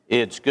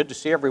It's good to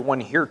see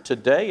everyone here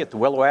today at the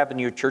Willow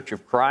Avenue Church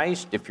of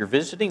Christ. If you're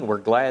visiting, we're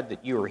glad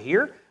that you are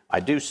here. I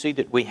do see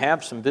that we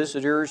have some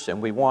visitors,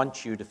 and we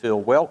want you to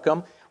feel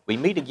welcome. We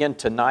meet again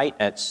tonight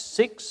at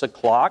 6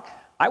 o'clock.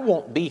 I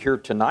won't be here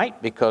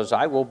tonight because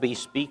I will be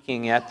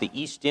speaking at the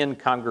East End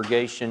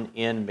congregation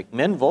in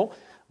McMinnville,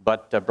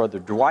 but Brother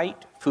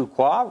Dwight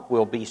Fuqua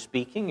will be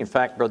speaking. In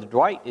fact, Brother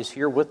Dwight is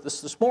here with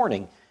us this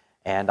morning,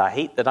 and I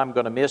hate that I'm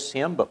going to miss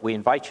him, but we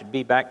invite you to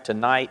be back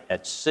tonight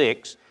at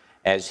 6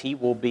 as he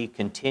will be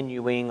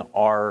continuing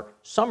our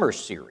summer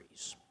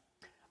series.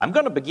 I'm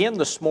going to begin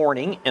this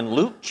morning in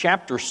Luke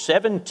chapter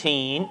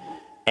 17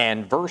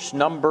 and verse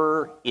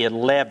number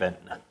 11.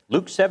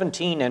 Luke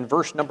 17 and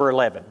verse number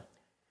 11.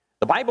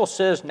 The Bible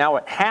says, "Now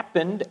it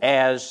happened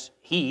as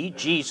he,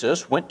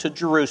 Jesus, went to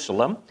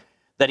Jerusalem,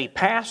 that he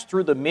passed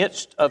through the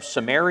midst of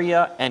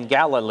Samaria and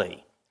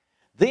Galilee.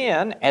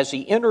 Then, as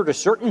he entered a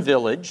certain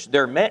village,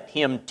 there met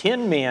him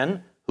 10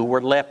 men who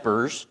were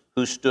lepers,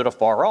 who stood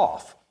afar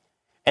off.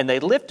 And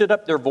they lifted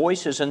up their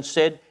voices and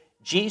said,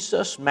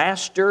 'Jesus,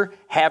 Master,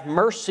 have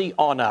mercy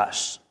on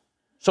us.'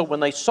 So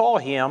when they saw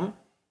him,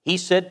 he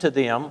said to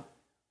them,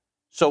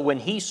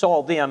 he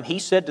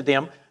said to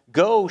them,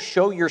 'Go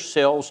show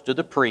yourselves to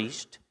the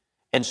priest.'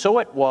 And so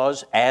it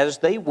was, as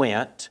they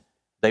went,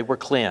 they were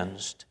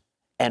cleansed.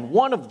 And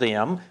one of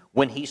them,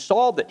 when he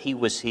saw that he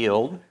was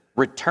healed,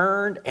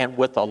 returned and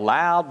with a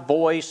loud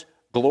voice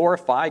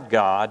glorified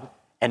God,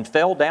 and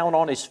fell down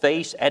on his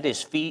face at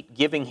his feet,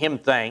 giving him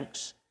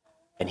thanks.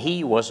 And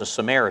he was a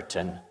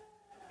Samaritan.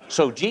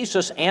 So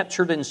Jesus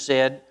answered and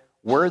said,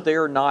 'Were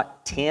there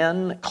not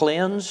 10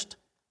 cleansed?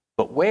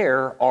 But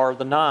where are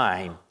the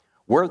 9?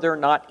 Were there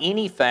not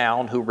any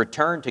found who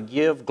returned to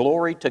give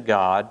glory to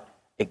God,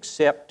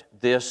 except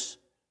this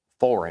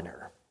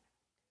foreigner?'"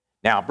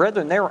 Now,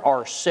 brethren, there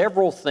are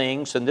several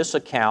things in this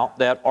account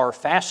that are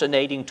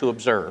fascinating to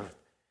observe.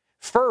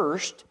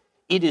 First,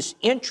 it is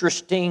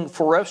interesting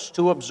for us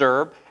to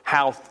observe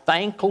how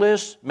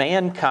thankless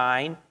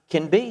mankind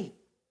can be.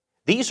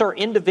 These are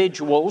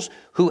individuals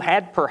who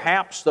had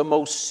perhaps the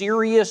most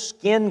serious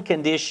skin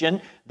condition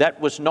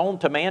that was known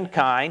to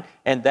mankind,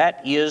 and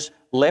that is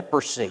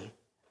leprosy.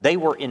 They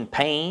were in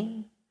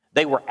pain,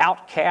 they were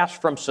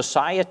outcast from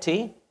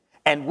society,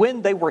 and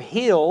when they were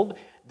healed,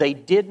 they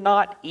did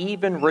not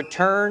even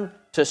return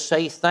to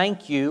say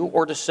thank you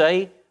or to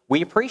say,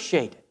 "We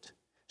appreciate it."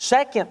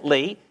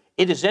 Secondly,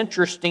 it is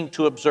interesting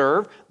to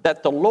observe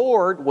that the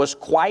Lord was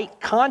quite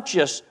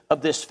conscious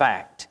of this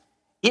fact.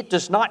 It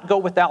does not go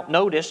without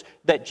notice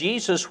that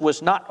Jesus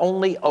was not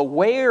only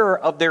aware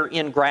of their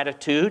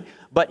ingratitude,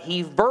 but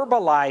he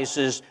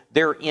verbalizes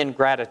their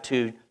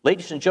ingratitude.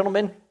 Ladies and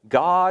gentlemen,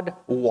 God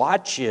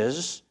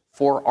watches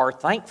for our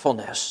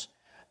thankfulness.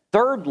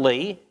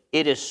 Thirdly,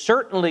 it is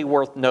certainly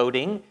worth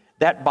noting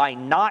that by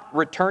not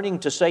returning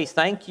to say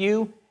thank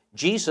you,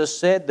 Jesus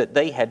said that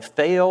they had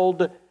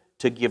failed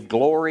to give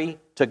glory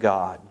to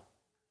God.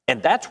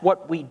 And that's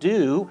what we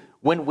do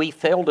when we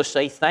fail to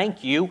say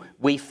thank you.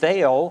 We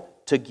fail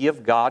to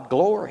give God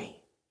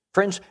glory.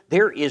 Friends,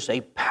 there is a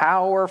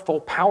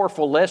powerful,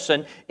 powerful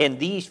lesson in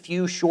these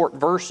few short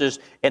verses,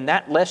 and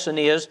that lesson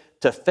is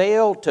to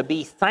fail to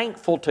be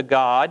thankful to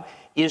God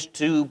is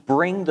to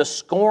bring the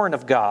scorn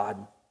of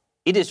God.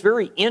 It is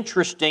very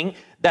interesting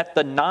that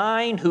the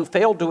 9 who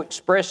failed to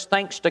express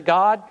thanks to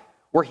God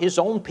were his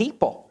own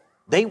people.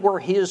 They were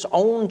his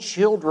own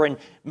children.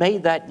 May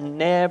that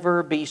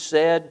never be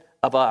said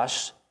of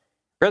us.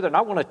 Brethren,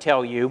 I want to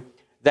tell you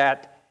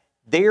that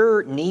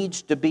there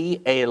needs to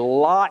be a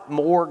lot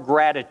more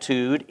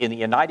gratitude in the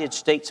United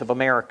States of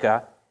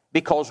America,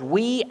 because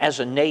we as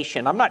a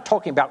nation, I'm not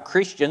talking about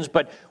Christians,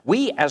 but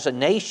we as a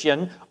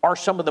nation are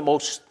some of the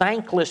most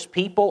thankless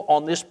people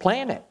on this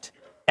planet.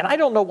 And I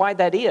don't know why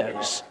that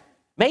is.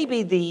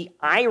 Maybe the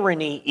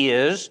irony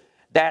is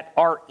that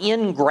our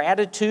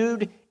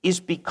ingratitude is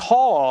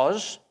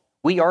because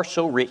we are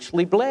so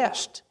richly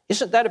blessed.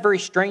 Isn't that a very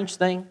strange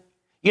thing?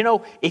 You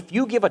know, if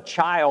you give a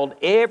child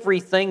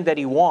everything that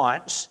he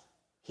wants,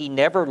 he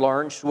never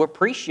learns to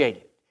appreciate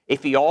it.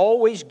 If he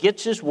always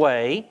gets his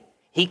way,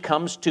 he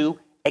comes to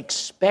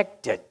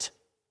expect it.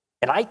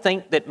 And I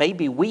think that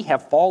maybe we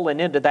have fallen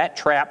into that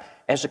trap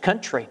as a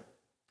country.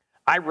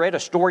 I read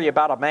a story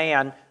about a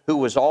man who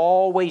was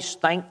always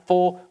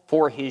thankful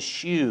for his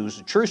shoes.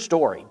 A true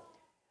story.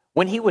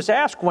 When he was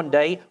asked one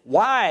day,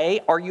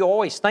 "Why are you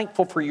always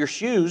thankful for your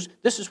shoes?"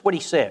 this is what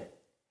he said.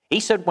 He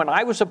said, "When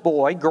I was a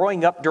boy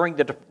growing up during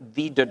the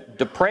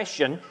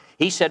Depression,"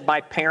 he said, "my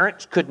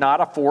parents could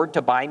not afford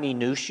to buy me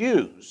new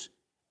shoes.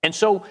 And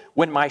so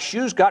when my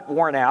shoes got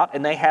worn out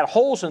and they had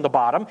holes in the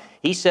bottom,"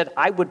 he said,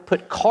 "I would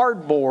put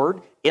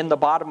cardboard in the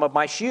bottom of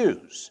my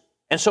shoes.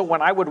 And so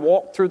when I would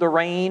walk through the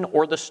rain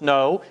or the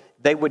snow,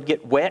 they would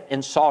get wet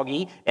and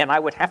soggy, and I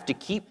would have to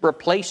keep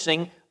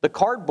replacing the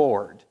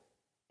cardboard."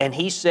 And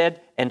he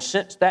said, "And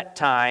since that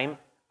time,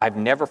 I've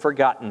never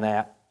forgotten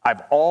that.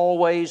 I've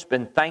always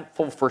been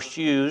thankful for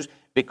shoes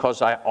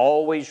because I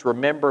always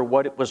remember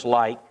what it was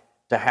like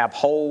to have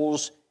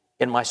holes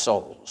in my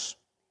soles."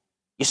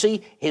 You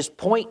see, his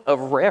point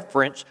of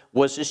reference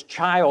was his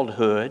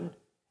childhood,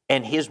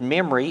 and his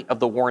memory of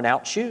the worn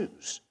out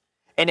shoes.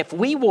 And if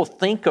we will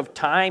think of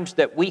times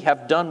that we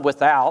have done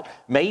without,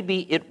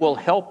 maybe it will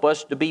help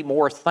us to be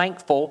more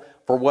thankful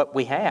for what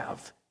we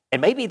have.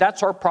 And maybe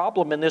that's our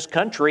problem in this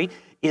country,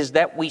 is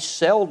that we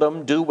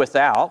seldom do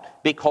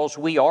without because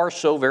we are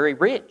so very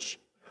rich.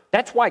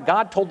 That's why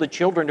God told the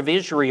children of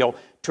Israel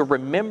to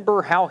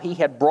remember how he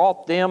had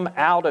brought them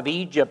out of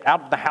Egypt,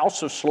 out of the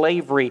house of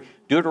slavery,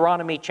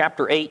 Deuteronomy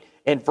chapter 8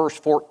 and verse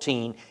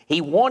 14.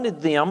 He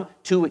wanted them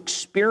to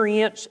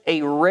experience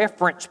a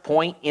reference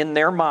point in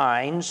their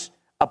minds,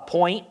 a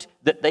point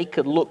that they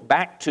could look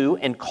back to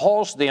and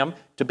cause them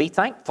to be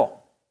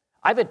thankful.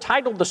 I've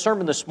entitled the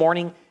sermon this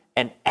morning,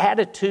 An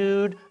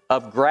Attitude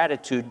of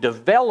Gratitude,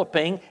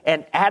 developing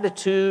an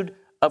attitude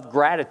of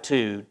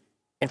gratitude.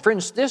 And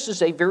friends, this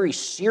is a very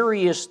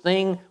serious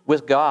thing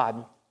with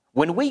God.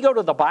 When we go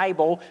to the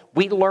Bible,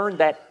 we learn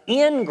that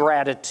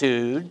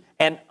ingratitude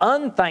and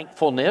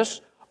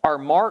unthankfulness are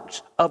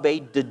marks of a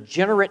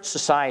degenerate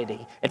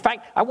society. In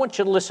fact, I want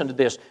you to listen to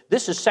this.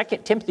 This is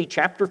 2 Timothy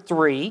chapter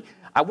 3.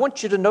 I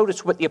want you to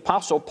notice what the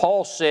Apostle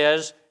Paul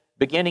says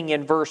beginning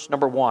in verse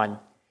number 1.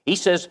 He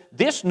says,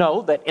 "This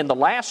know that in the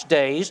last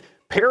days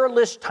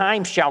perilous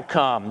times shall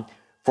come,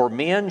 for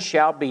men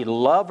shall be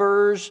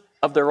lovers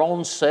of their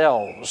own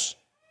selves,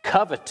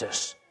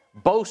 covetous,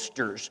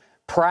 boasters,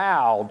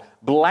 proud,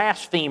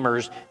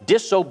 blasphemers,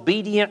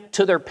 disobedient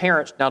to their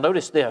parents." Now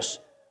notice this,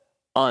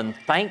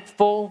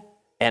 unthankful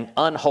and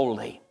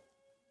unholy.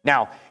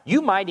 Now,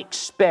 you might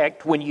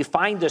expect when you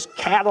find this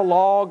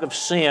catalog of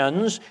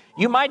sins,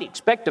 you might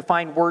expect to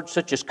find words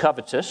such as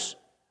covetous,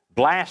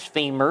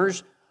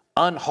 blasphemers,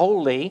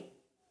 unholy,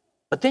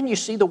 but then you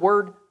see the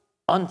word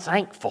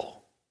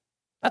unthankful.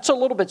 That's a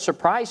little bit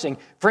surprising.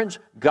 Friends,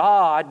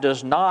 God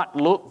does not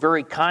look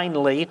very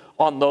kindly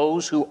on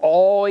those who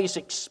always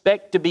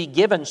expect to be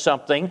given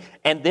something,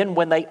 and then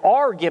when they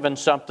are given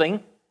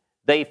something,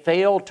 they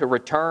fail to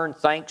return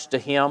thanks to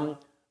Him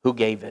who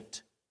gave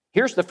it.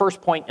 Here's the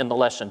first point in the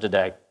lesson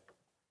today.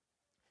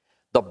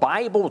 The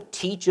Bible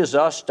teaches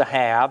us to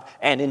have,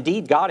 and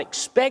indeed God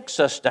expects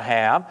us to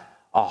have,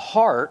 a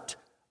heart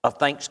of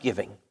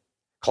thanksgiving.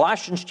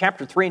 Colossians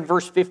chapter 3 and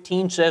verse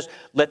 15 says,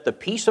 "Let the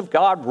peace of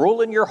God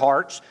rule in your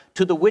hearts,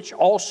 to the which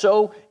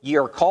also ye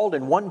are called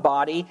in one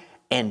body,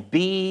 and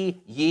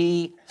be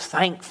ye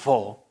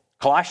thankful."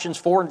 Colossians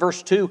 4 and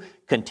verse 2,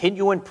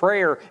 "Continue in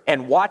prayer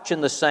and watch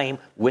in the same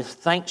with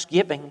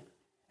thanksgiving."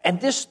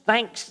 And this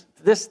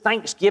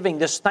thanksgiving,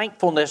 this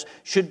thankfulness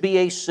should be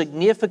a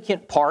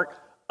significant part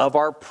of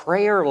our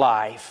prayer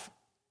life.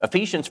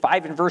 Ephesians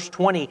 5 and verse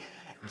 20,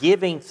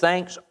 "Giving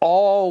thanks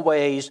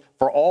always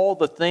for all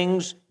the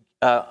things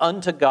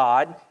unto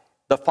God,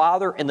 the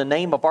Father, in the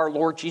name of our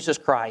Lord Jesus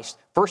Christ."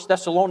 1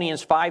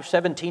 Thessalonians 5,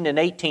 17 and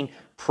 18,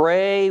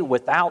 "Pray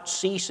without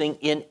ceasing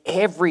in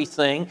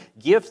everything.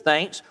 Give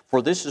thanks,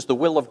 for this is the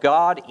will of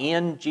God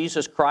in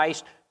Jesus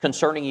Christ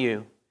concerning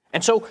you."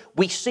 And so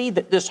we see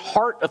that this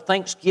heart of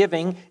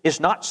thanksgiving is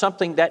not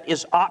something that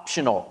is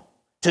optional.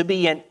 To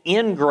be an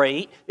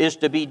ingrate is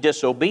to be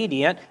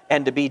disobedient,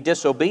 and to be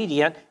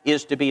disobedient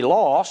is to be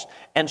lost.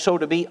 And so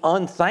to be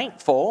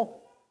unthankful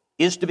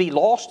is to be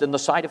lost in the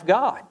sight of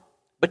God.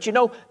 But you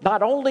know,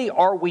 not only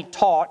are we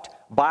taught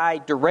by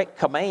direct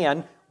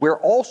command, we're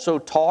also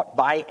taught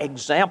by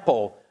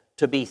example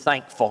to be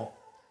thankful.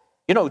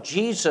 You know,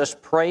 Jesus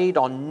prayed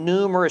on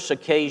numerous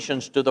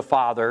occasions to the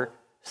Father,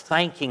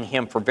 thanking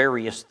Him for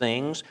various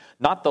things,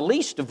 not the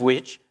least of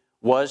which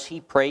was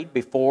He prayed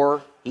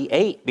before He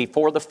ate,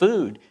 before the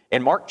food.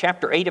 In Mark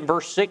chapter 8 and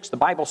verse 6, the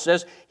Bible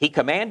says, He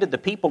commanded the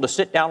people to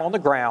sit down on the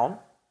ground,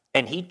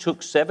 and He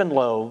took 7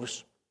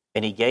 loaves,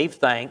 and He gave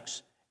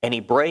thanks, and He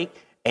brake,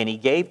 and He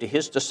gave to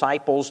His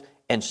disciples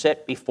and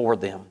set before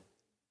them.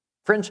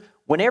 Friends,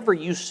 whenever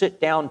you sit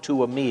down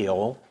to a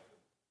meal,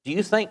 do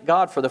you thank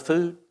God for the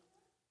food?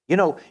 You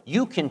know,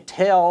 you can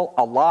tell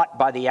a lot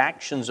by the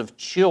actions of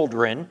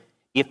children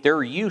if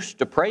they're used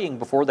to praying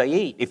before they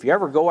eat. If you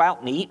ever go out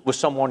and eat with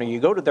someone or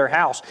you go to their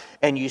house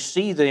and you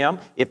see them,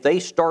 if they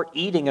start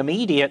eating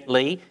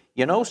immediately,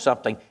 you know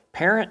something.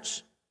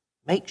 Parents,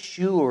 make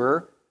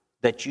sure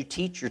that you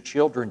teach your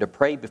children to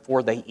pray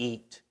before they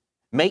eat.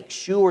 Make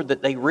sure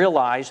that they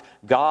realize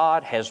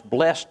God has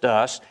blessed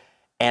us,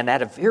 and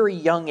at a very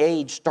young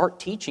age, start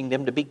teaching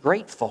them to be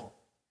grateful.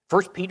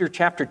 1 Peter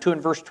chapter 2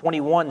 and verse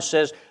 21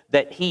 says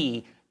that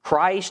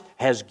Christ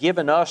has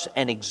given us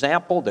an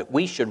example that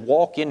we should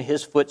walk in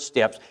His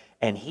footsteps,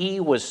 and He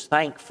was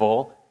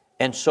thankful,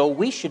 and so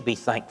we should be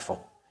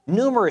thankful.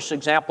 Numerous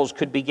examples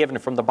could be given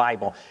from the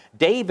Bible.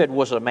 David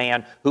was a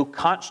man who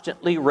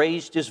constantly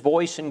raised his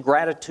voice in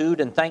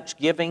gratitude and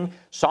thanksgiving.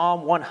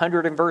 Psalm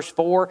 100 and verse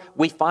 4,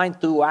 we find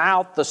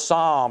throughout the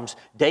Psalms,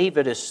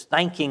 David is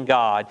thanking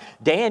God.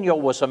 Daniel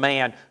was a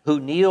man who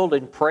kneeled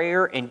in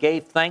prayer and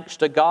gave thanks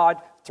to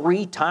God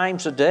 3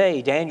 times a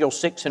day, Daniel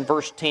 6 and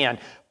verse 10.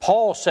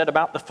 Paul said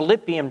about the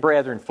Philippian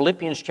brethren,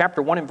 Philippians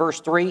chapter 1 and verse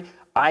 3,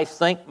 "I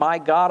thank my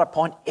God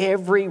upon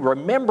every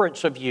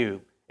remembrance of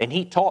you." And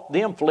he taught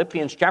them,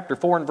 Philippians chapter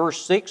 4 and verse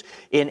 6,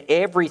 "in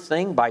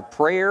everything by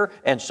prayer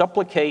and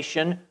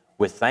supplication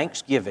with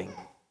thanksgiving."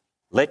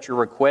 Let your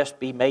request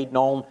be made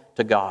known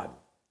to God.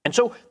 And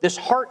so this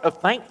heart of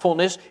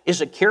thankfulness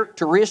is a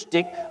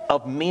characteristic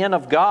of men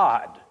of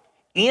God.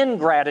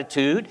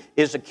 Ingratitude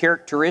is a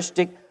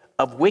characteristic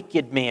of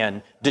wicked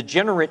men,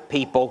 degenerate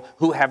people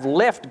who have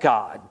left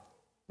God.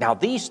 Now,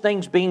 these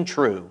things being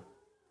true,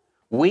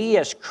 we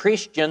as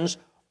Christians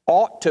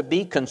ought to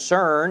be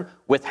concerned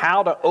with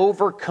how to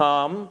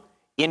overcome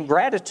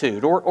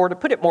ingratitude, or to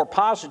put it more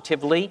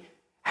positively,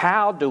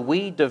 how do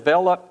we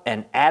develop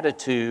an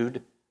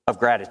attitude of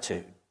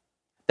gratitude?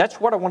 That's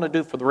what I want to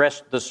do for the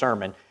rest of the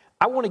sermon.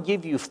 I want to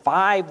give you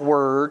 5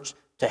 words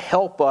to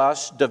help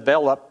us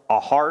develop a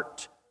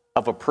heart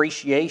of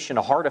appreciation,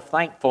 a heart of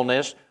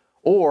thankfulness,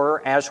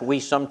 or as we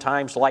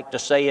sometimes like to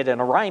say it in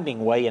a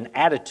rhyming way, an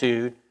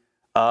attitude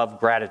of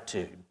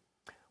gratitude.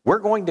 We're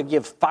going to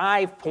give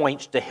 5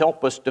 points to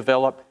help us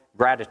develop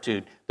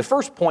gratitude. The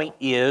first point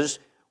is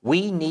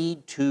we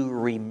need to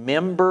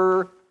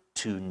remember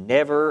to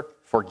never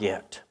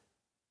forget.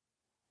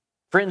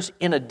 Friends,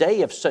 in a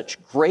day of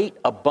such great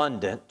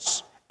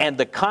abundance and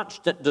the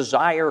constant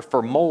desire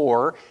for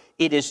more,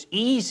 it is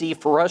easy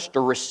for us to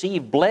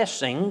receive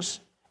blessings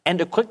and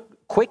to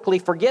quickly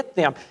forget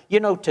them. You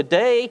know,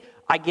 today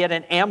I get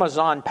an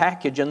Amazon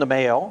package in the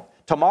mail.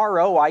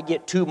 Tomorrow I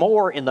get 2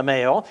 more in the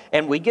mail,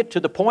 and we get to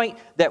the point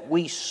that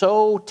we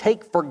so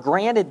take for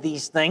granted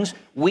these things,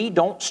 we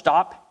don't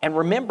stop and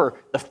remember.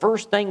 The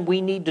first thing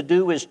we need to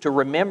do is to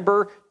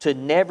remember to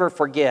never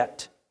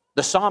forget.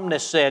 The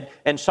psalmist said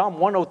in Psalm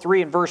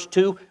 103 and verse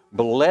 2,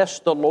 "Bless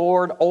the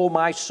Lord, O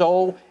my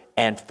soul,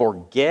 and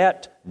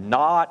forget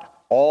not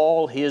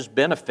all His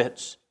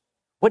benefits."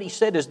 What he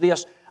said is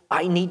this: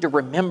 I need to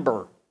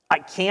remember. I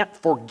can't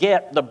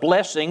forget the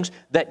blessings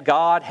that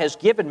God has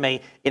given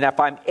me. And if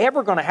I'm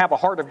ever going to have a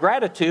heart of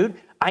gratitude,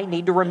 I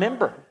need to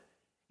remember.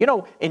 You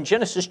know, in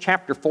Genesis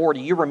chapter 40,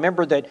 you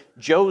remember that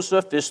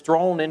Joseph is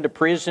thrown into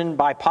prison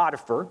by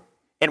Potiphar.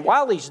 And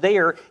while he's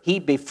there, he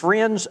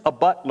befriends a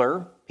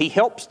butler. He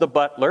helps the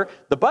butler.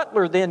 The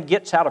butler then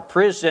gets out of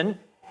prison.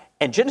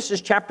 And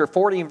Genesis chapter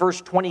 40 and verse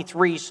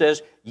 23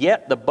 says,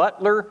 "Yet the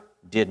butler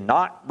did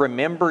not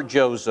remember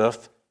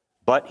Joseph,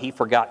 but he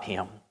forgot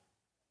him."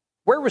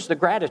 Where was the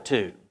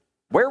gratitude?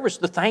 Where was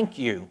the thank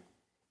you?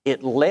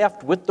 It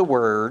left with the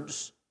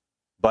words,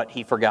 "But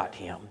he forgot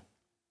him."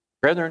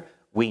 Brethren,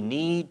 we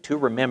need to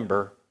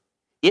remember.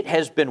 It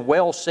has been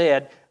well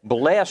said,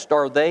 "Blessed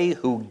are they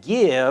who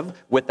give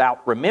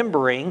without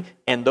remembering,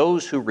 and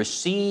those who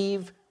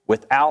receive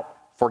without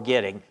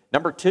forgetting."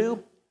 Number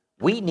 2,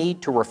 we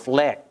need to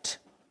reflect.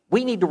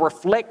 We need to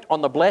reflect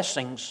on the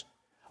blessings.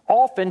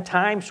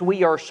 Oftentimes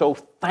we are so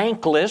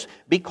thankless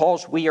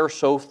because we are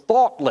so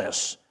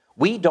thoughtless.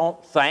 We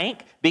don't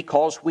thank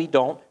because we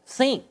don't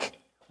think.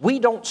 We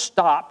don't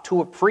stop to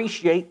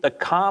appreciate the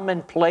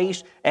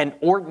commonplace and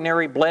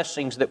ordinary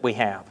blessings that we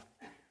have.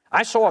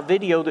 I saw a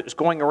video that was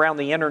going around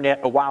the internet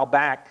a while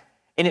back,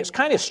 and it's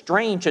kind of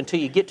strange until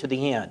you get to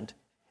the end.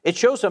 It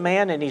shows a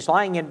man, and he's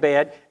lying in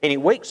bed, and he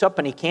wakes up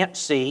and he can't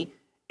see,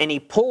 and he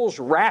pulls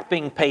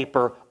wrapping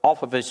paper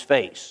off of his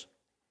face.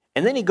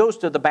 And then he goes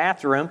to the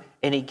bathroom,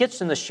 and he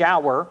gets in the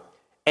shower,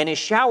 and his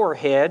shower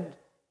head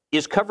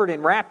is covered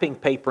in wrapping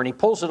paper, and he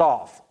pulls it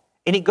off.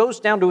 And he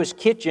goes down to his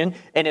kitchen,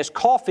 and his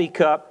coffee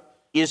cup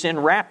is in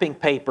wrapping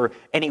paper.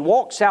 And he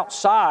walks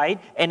outside,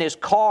 and his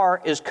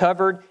car is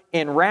covered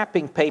in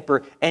wrapping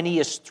paper. And he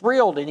is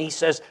thrilled, and he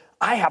says,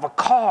 "I have a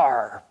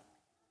car."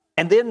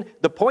 And then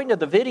the point of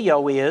the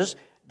video is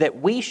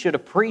that we should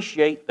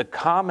appreciate the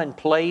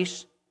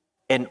commonplace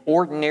and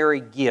ordinary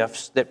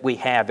gifts that we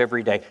have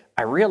every day.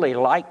 I really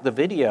like the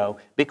video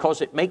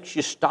because it makes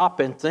you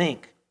stop and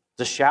think.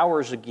 The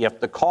shower's a gift.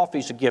 The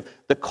coffee's a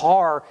gift. The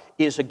car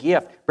is a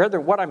gift.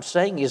 Brethren, what I'm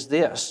saying is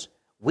this.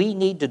 We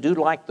need to do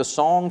like the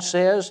song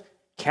says,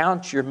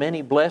 count your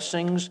many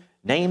blessings,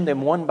 name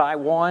them one by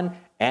one,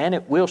 and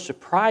it will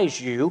surprise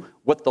you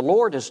what the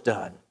Lord has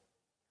done.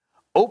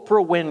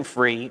 Oprah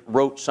Winfrey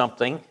wrote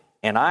something,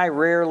 and I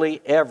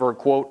rarely ever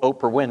quote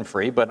Oprah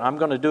Winfrey, but I'm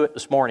going to do it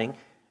this morning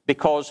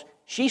because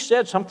she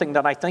said something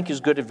that I think is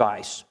good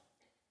advice.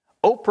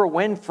 Oprah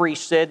Winfrey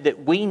said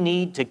that we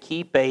need to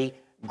keep a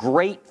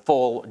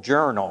grateful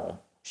journal.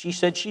 She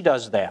said she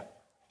does that.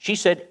 She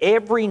said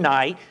every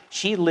night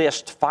she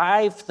lists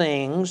 5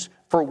 things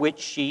for which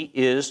she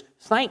is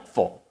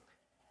thankful.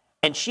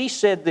 And she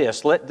said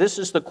this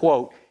is the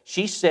quote.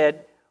 She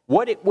said,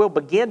 "What it will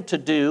begin to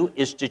do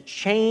is to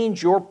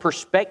change your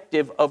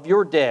perspective of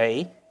your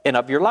day and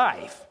of your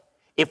life.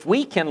 If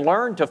we can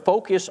learn to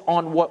focus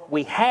on what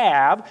we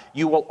have,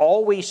 you will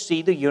always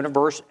see the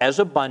universe as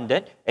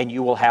abundant and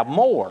you will have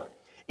more.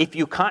 If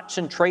you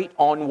concentrate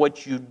on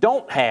what you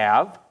don't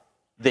have,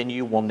 then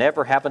you will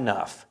never have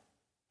enough."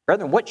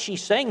 Brethren, what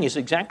she's saying is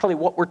exactly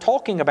what we're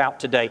talking about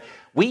today.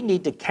 We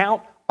need to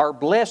count our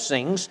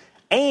blessings,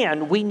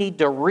 and we need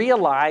to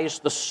realize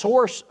the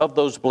source of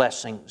those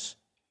blessings.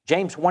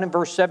 James 1 and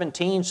verse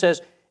 17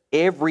 says,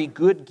 "Every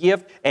good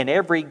gift and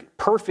every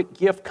perfect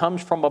gift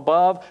comes from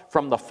above,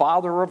 from the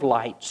Father of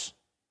lights."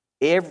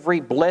 Every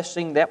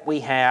blessing that we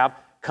have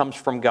comes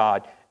from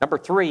God. Number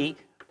 3,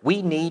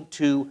 we need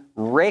to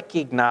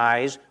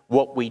recognize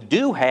what we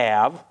do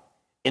have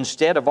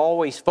instead of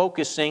always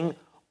focusing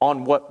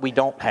on what we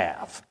don't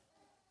have.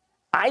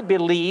 I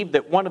believe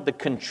that one of the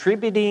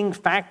contributing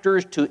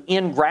factors to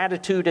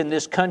ingratitude in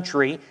this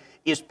country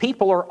is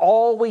people are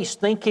always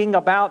thinking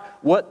about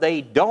what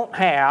they don't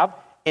have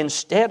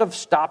instead of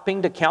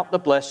stopping to count the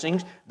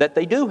blessings that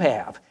they do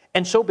have.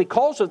 And so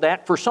because of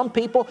that, for some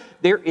people,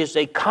 there is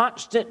a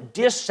constant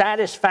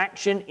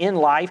dissatisfaction in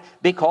life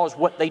because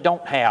what they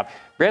don't have.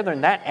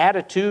 Brethren, that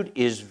attitude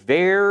is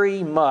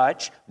very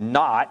much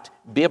not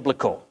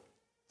biblical.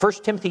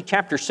 1 Timothy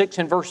chapter 6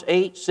 and verse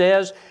 8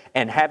 says,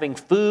 "And having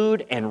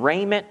food and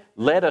raiment,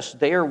 let us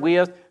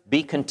therewith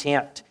be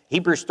content."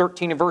 Hebrews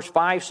 13 and verse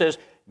 5 says,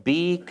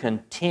 "Be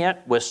content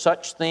with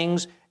such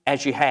things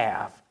as you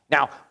have."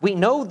 Now, we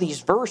know these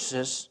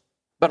verses,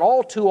 but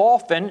all too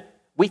often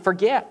we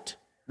forget.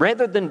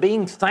 Rather than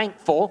being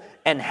thankful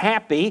and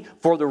happy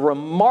for the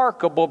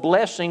remarkable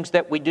blessings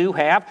that we do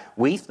have,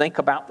 we think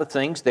about the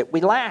things that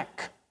we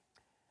lack.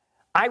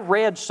 I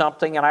read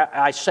something, and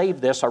I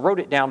saved this. I wrote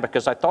it down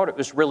because I thought it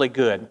was really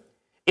good.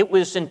 It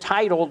was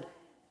entitled,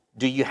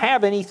 "Do You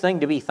Have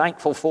Anything to Be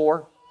Thankful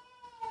For?"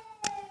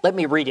 Let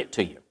me read it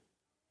to you.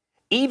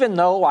 "Even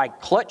though I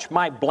clutch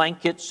my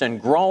blankets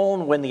and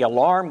groan when the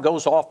alarm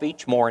goes off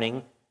each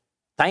morning,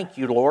 thank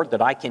you, Lord,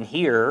 that I can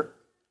hear.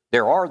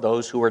 There are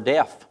those who are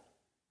deaf.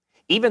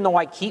 Even though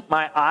I keep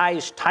my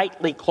eyes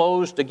tightly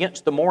closed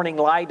against the morning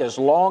light as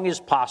long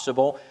as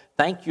possible,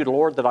 thank you,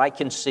 Lord, that I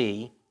can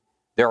see.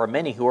 There are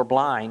many who are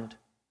blind.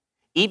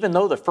 Even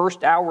though the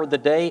first hour of the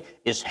day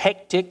is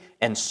hectic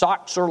and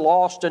socks are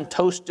lost and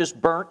toast is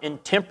burnt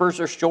and tempers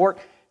are short,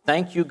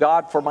 thank you,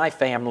 God, for my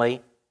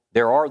family.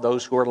 There are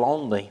those who are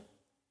lonely.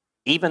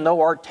 Even though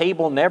our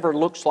table never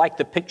looks like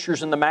the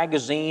pictures in the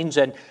magazines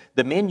and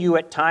the menu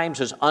at times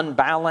is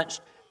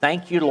unbalanced,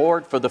 thank you,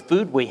 Lord, for the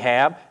food we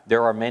have.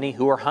 There are many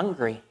who are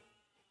hungry.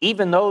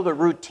 Even though the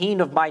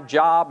routine of my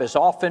job is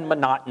often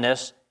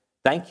monotonous,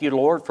 thank you,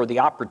 Lord, for the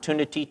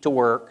opportunity to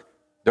work.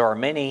 There are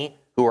many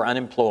who are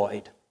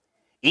unemployed.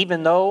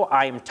 Even though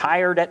I am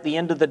tired at the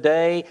end of the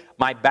day,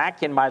 my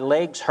back and my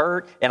legs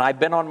hurt, and I've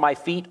been on my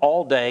feet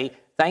all day,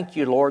 thank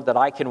you, Lord, that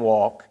I can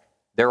walk.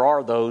 There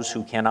are those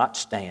who cannot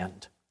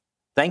stand.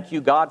 Thank you,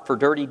 God, for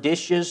dirty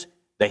dishes.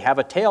 They have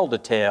a tale to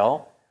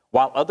tell.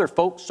 While other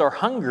folks are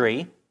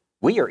hungry,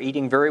 we are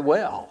eating very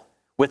well.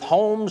 With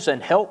homes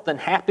and health and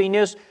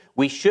happiness,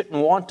 we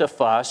shouldn't want to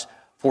fuss,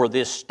 for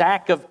this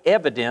stack of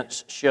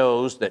evidence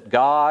shows that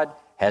God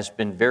has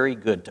been very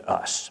good to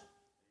us."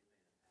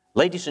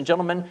 Ladies and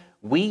gentlemen,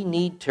 we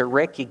need to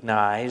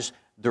recognize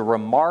the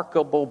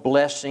remarkable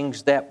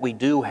blessings that we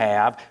do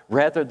have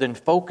rather than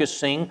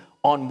focusing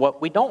on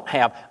what we don't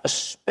have.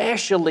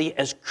 Especially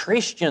as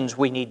Christians,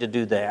 we need to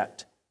do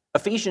that.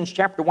 Ephesians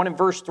chapter 1 and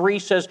verse 3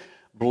 says,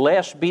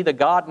 "Blessed be the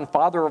God and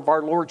Father of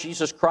our Lord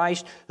Jesus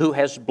Christ, who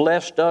has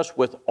blessed us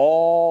with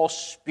all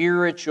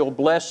spiritual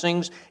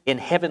blessings in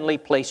heavenly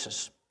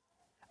places."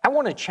 I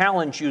want to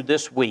challenge you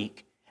this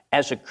week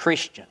as a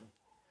Christian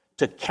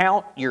to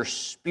count your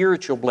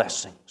spiritual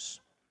blessings.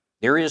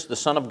 There is the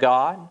Son of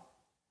God,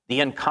 the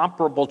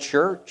incomparable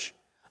church,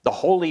 the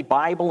Holy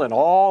Bible and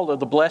all of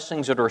the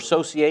blessings that are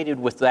associated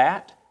with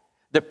that,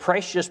 the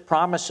precious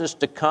promises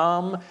to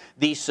come,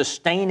 the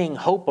sustaining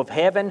hope of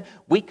heaven.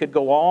 We could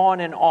go on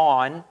and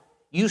on.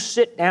 You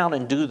sit down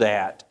and do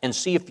that and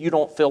see if you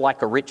don't feel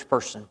like a rich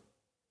person.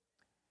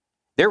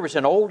 There was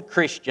an old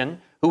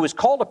Christian who was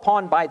called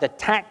upon by the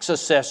tax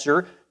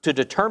assessor to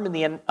determine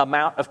the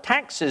amount of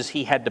taxes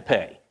he had to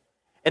pay.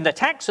 And the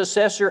tax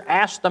assessor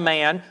asked the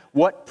man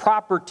what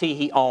property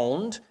he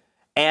owned,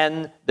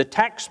 and the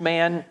tax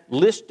man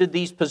listed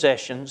these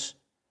possessions.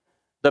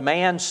 The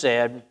man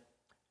said,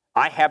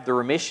 "I have the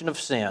remission of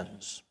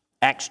sins,"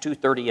 Acts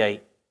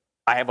 2:38.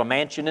 "I have a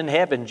mansion in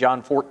heaven,"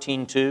 John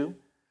 14:2.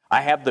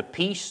 "I have the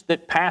peace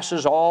that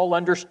passes all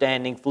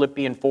understanding,"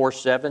 Philippians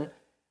 4:7.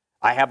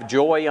 "I have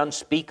joy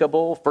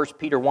unspeakable," 1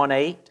 Peter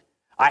 1:8.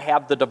 "I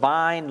have the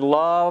divine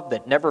love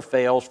that never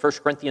fails,"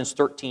 1 Corinthians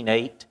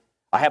 13:8.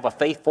 "I have a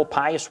faithful,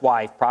 pious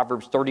wife,"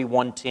 Proverbs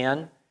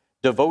 31:10.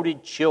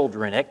 "Devoted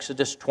children,"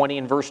 Exodus 20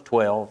 and verse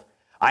 12.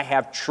 "I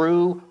have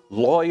true,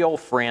 loyal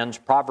friends,"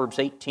 Proverbs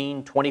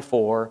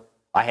 18:24.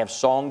 "I have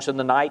songs in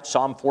the night,"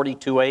 Psalm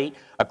 42:8.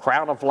 "A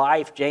crown of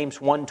life," James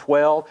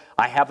 1:12.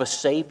 "I have a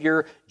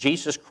Savior,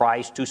 Jesus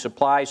Christ, who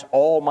supplies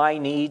all my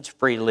needs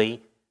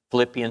freely,"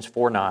 Philippians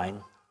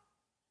 4:9.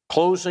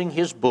 Closing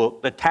his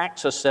book, the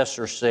tax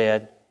assessor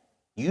said,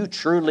 "You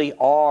truly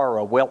are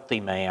a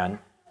wealthy man,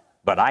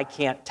 but I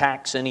can't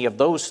tax any of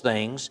those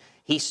things."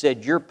 He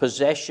said, "Your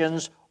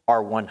possessions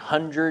are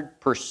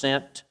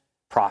 100%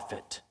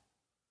 profit."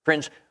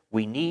 Friends,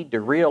 we need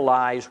to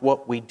realize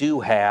what we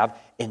do have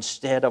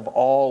instead of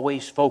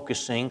always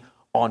focusing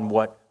on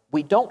what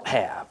we don't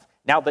have.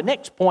 Now, the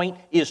next point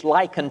is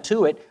like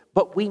unto it,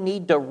 but we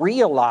need to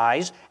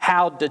realize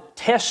how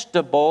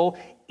detestable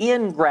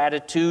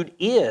ingratitude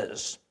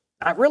is.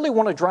 I really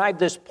want to drive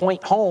this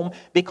point home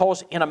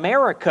because in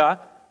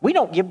America, we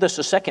don't give this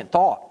a second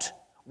thought.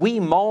 We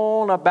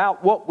moan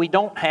about what we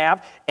don't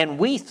have, and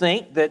we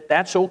think that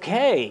that's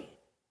okay.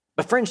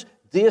 But friends,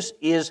 this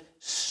is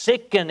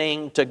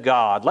sickening to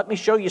God. Let me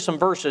show you some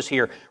verses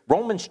here.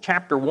 Romans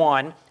chapter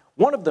 1,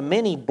 one of the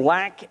many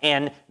black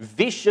and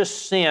vicious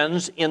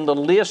sins in the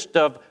list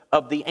of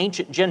the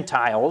ancient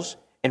Gentiles.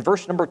 In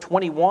verse number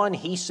 21,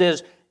 he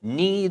says,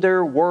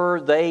 neither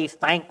were they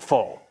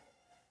thankful.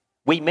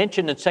 We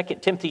mentioned in 2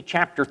 Timothy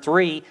chapter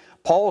 3,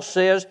 Paul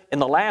says, in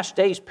the last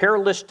days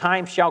perilous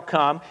times shall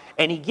come,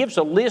 and he gives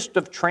a list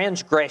of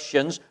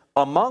transgressions,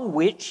 among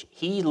which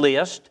he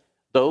lists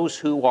those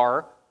who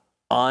are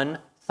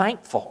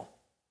unthankful.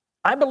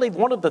 I believe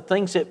one of the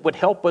things that would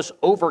help us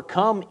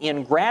overcome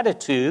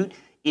ingratitude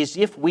is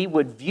if we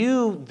would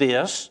view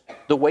this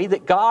the way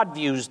that God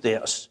views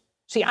this.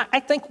 See, I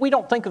think we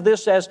don't think of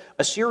this as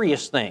a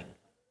serious thing,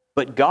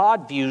 but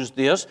God views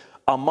this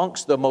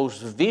amongst the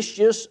most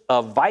vicious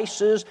of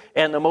vices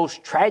and the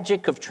most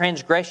tragic of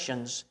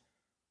transgressions.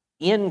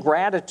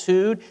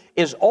 Ingratitude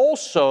is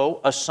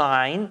also a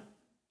sign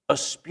of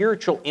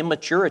spiritual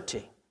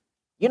immaturity.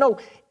 You know,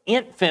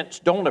 infants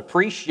don't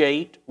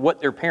appreciate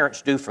what their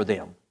parents do for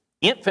them.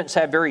 Infants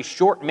have very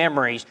short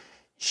memories.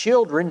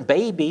 Children,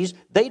 babies,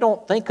 they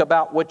don't think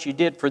about what you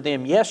did for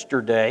them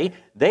yesterday.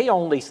 They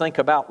only think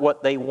about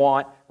what they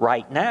want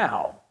right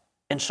now.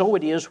 And so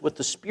it is with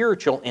the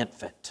spiritual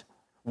infant.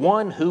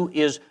 One who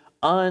is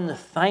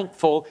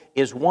unthankful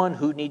is one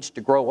who needs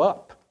to grow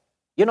up.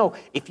 You know,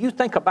 if you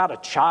think about a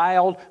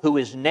child who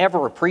is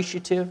never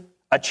appreciative,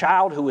 a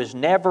child who is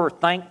never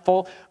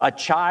thankful, a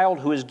child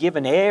who is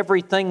given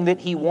everything that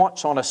he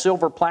wants on a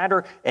silver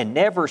platter and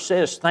never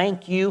says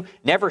thank you,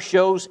 never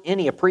shows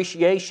any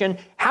appreciation,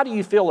 how do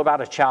you feel about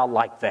a child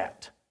like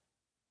that?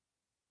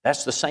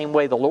 That's the same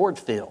way the Lord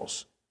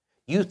feels.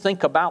 You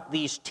think about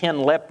these 10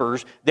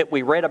 lepers that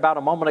we read about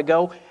a moment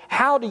ago.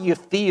 How do you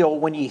feel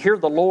when you hear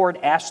the Lord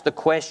ask the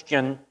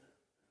question,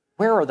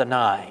 where are the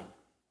 9?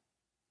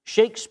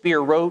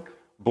 Shakespeare wrote,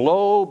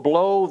 blow,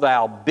 blow,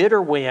 thou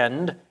bitter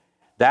wind,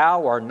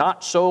 thou art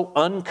not so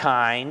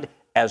unkind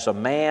as a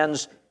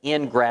man's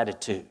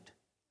ingratitude.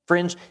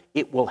 Friends,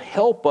 it will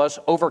help us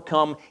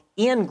overcome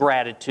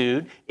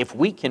ingratitude if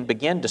we can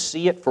begin to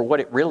see it for what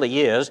it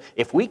really is,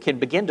 if we can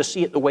begin to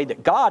see it the way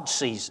that God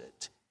sees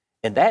it.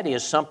 And that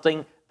is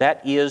something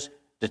that is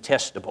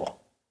detestable.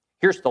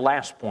 Here's the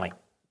last point.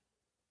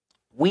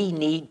 We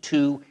need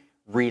to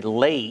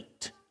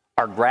relate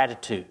our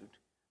gratitude.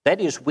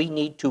 That is, we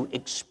need to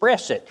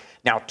express it.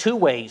 Now, 2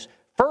 ways.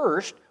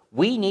 First,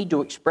 we need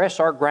to express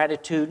our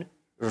gratitude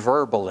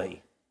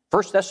verbally.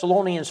 1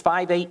 Thessalonians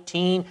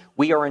 5:18,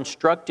 we are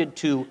instructed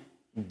to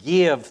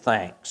give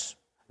thanks.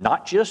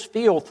 Not just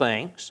feel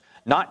thanks,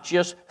 not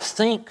just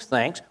think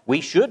thanks.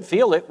 We should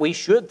feel it, we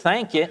should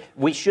thank it,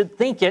 we should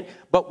think it,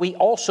 but we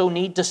also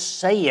need to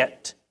say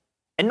it.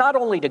 And not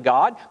only to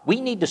God, we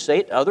need to say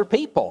it to other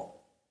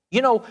people.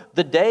 You know,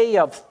 the day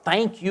of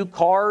thank you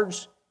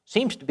cards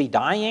seems to be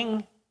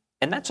dying,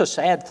 and that's a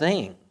sad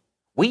thing.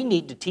 We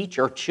need to teach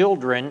our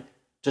children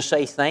to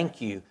say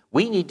thank you.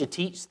 We need to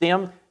teach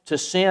them to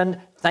send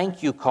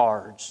thank you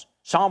cards.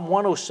 Psalm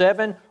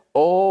 107,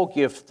 oh,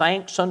 give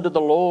thanks unto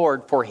the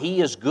Lord, for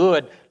he is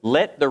good.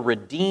 Let the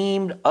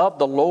redeemed of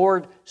the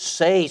Lord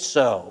say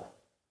so.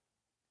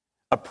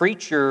 A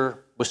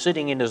preacher was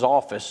sitting in his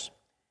office,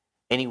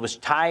 and he was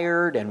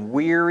tired and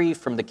weary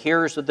from the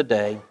cares of the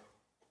day,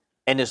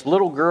 and his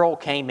little girl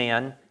came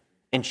in,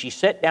 and she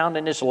sat down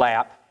in his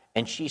lap,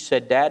 and she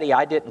said, Daddy,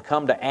 I didn't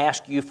come to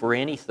ask you for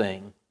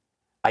anything.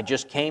 I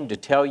just came to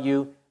tell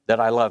you that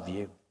I love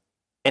you.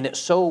 And it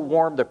so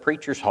warmed the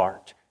preacher's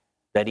heart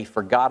that he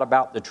forgot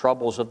about the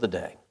troubles of the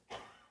day.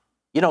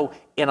 You know,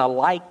 in a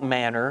like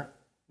manner,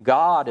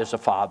 God is a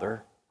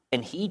father,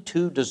 and he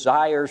too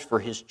desires for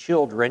his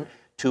children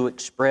to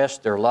express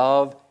their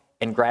love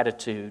and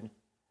gratitude.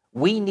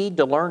 We need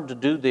to learn to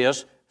do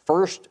this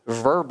first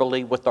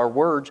verbally with our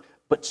words,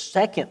 but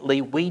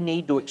secondly, we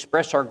need to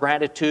express our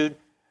gratitude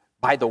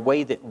by the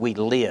way that we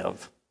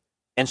live.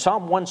 In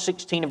Psalm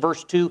 116 and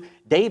verse 2,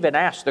 David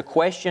asked the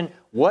question,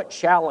 what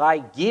shall I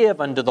give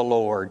unto the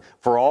Lord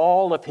for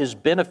all of his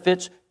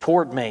benefits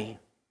toward me?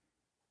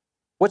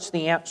 What's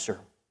the answer?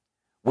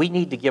 We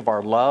need to give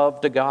our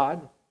love to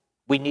God.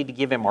 We need to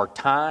give him our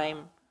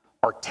time,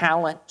 our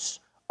talents,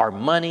 our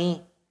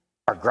money,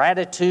 our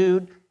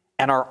gratitude,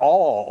 and our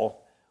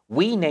all.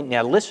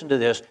 Now listen to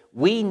this.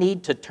 We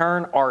need to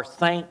turn our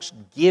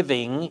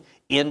thanksgiving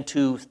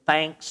into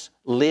thanks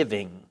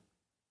living.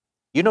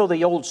 You know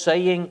the old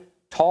saying,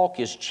 talk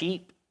is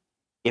cheap.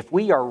 If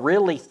we are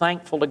really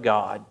thankful to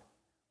God,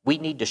 we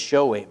need to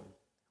show him.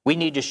 We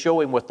need to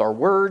show him with our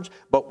words,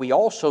 but we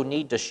also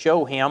need to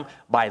show him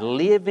by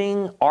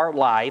living our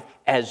life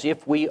as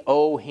if we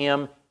owe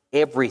him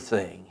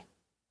everything.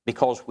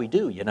 Because we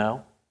do, you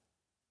know.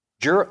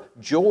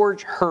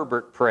 George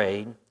Herbert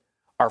prayed,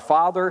 our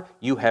Father,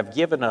 you have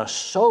given us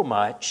so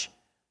much.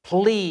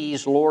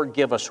 Please, Lord,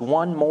 give us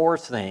one more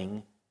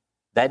thing,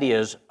 that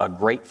is a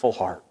grateful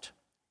heart.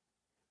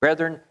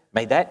 Brethren,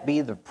 may that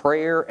be the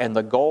prayer and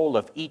the goal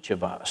of each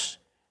of us,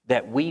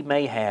 that we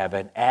may have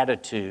an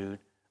attitude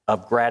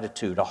of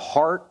gratitude, a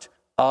heart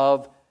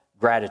of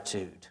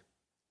gratitude.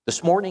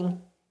 This morning,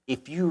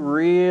 if you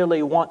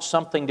really want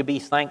something to be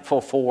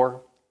thankful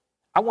for,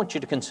 I want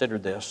you to consider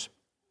this.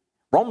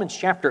 Romans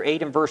chapter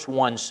 8 and verse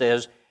 1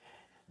 says,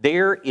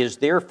 "There is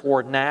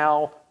therefore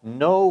now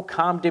no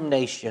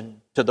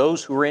condemnation to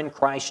those who are in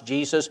Christ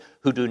Jesus,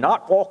 who do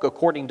not walk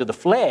according to the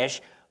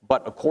flesh,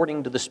 but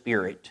according to the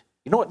Spirit."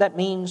 You know what that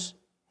means?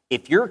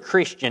 If you're a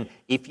Christian,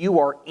 if you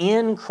are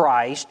in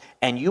Christ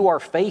and you are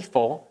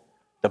faithful,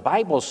 the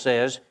Bible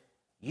says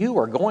you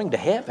are going to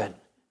heaven.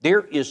 There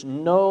is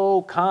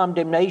no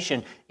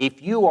condemnation.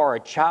 If you are a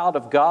child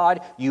of God,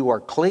 you are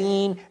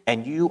clean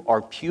and you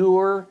are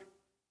pure.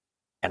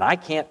 And I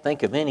can't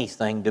think of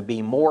anything to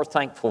be more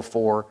thankful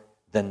for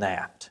than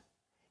that.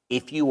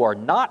 If you are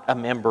not a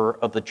member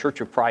of the Church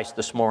of Christ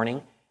this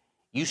morning,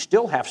 you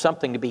still have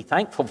something to be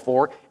thankful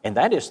for, and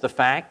that is the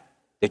fact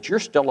that you're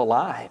still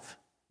alive.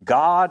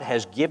 God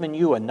has given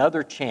you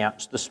another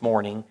chance this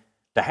morning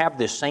to have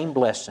this same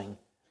blessing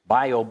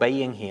by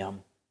obeying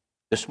Him.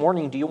 This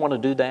morning, do you want to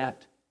do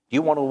that? Do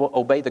you want to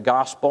obey the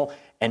gospel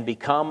and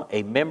become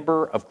a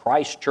member of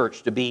Christ's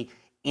church, to be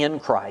in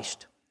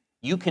Christ?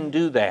 You can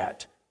do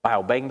that by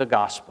obeying the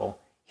gospel,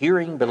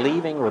 hearing,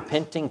 believing,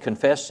 repenting,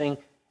 confessing,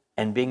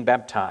 and being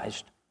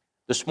baptized.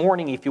 This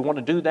morning, if you want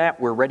to do that,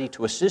 we're ready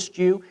to assist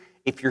you.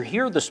 If you're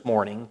here this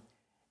morning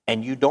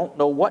and you don't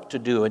know what to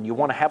do and you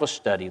want to have a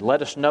study,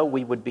 let us know.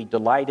 We would be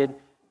delighted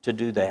to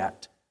do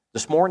that.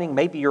 This morning,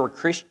 maybe you're a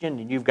Christian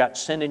and you've got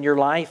sin in your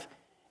life,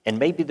 and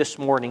maybe this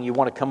morning you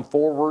want to come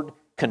forward,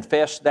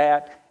 confess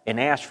that, and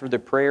ask for the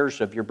prayers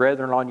of your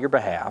brethren on your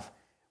behalf.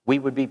 We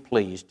would be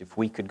pleased if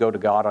we could go to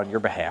God on your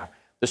behalf.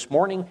 This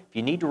morning, if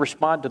you need to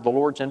respond to the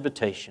Lord's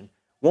invitation,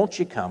 won't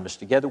you come as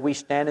together we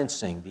stand and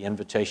sing the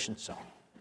invitation song?